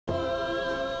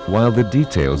While the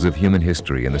details of human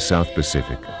history in the South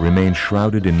Pacific remain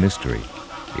shrouded in mystery,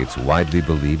 it's widely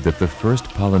believed that the first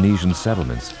Polynesian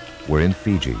settlements were in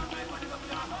Fiji.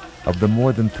 Of the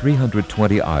more than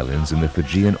 320 islands in the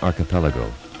Fijian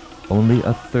archipelago, only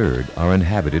a third are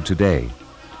inhabited today.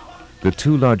 The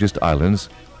two largest islands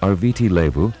are Viti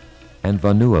Levu and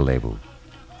Vanua Levu.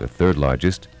 The third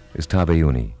largest is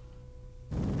Taveuni.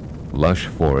 Lush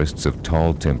forests of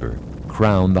tall timber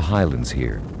crown the highlands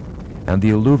here, and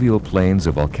the alluvial plains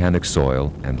of volcanic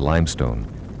soil and limestone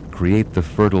create the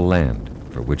fertile land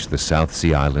for which the South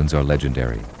Sea Islands are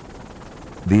legendary.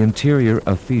 The interior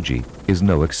of Fiji is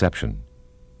no exception.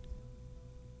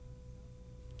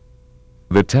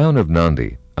 The town of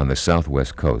Nandi on the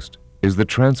southwest coast is the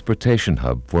transportation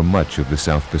hub for much of the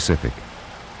South Pacific.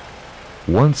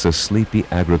 Once a sleepy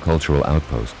agricultural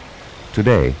outpost,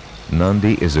 today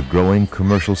Nandi is a growing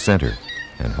commercial center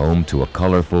and home to a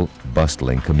colorful,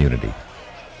 bustling community.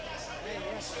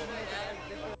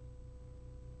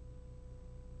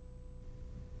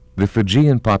 The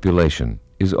Fijian population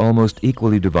is almost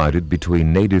equally divided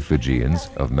between native Fijians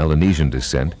of Melanesian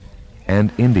descent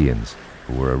and Indians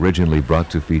who were originally brought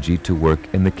to Fiji to work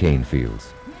in the cane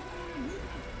fields.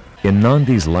 In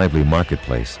Nandi's lively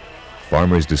marketplace,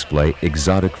 farmers display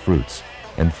exotic fruits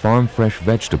and farm fresh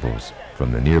vegetables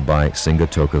from the nearby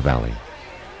Singatoka Valley.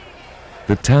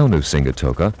 The town of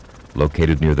Singatoka,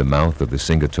 located near the mouth of the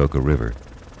Singatoka River,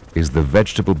 is the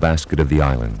vegetable basket of the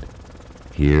island.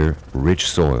 Here, rich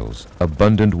soils,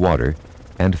 abundant water,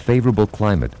 and favorable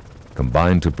climate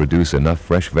combine to produce enough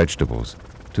fresh vegetables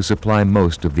to supply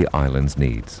most of the island's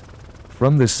needs.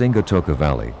 From the Singatoka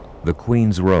Valley, the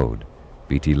Queen's Road,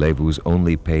 Viti Levu's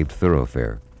only paved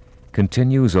thoroughfare,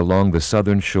 continues along the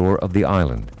southern shore of the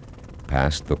island,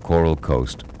 past the Coral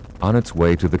Coast, on its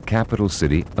way to the capital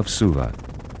city of Suva.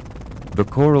 The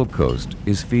Coral Coast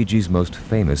is Fiji's most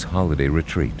famous holiday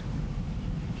retreat.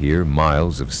 Here,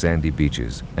 miles of sandy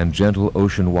beaches and gentle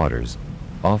ocean waters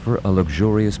offer a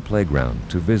luxurious playground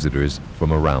to visitors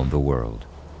from around the world.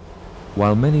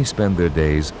 While many spend their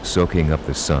days soaking up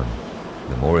the sun,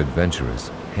 the more adventurous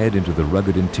head into the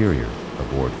rugged interior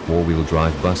aboard four-wheel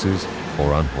drive buses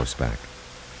or on horseback.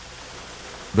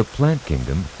 The plant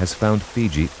kingdom has found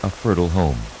Fiji a fertile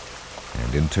home,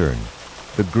 and in turn,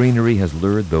 the greenery has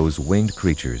lured those winged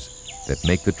creatures that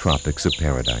make the tropics a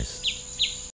paradise.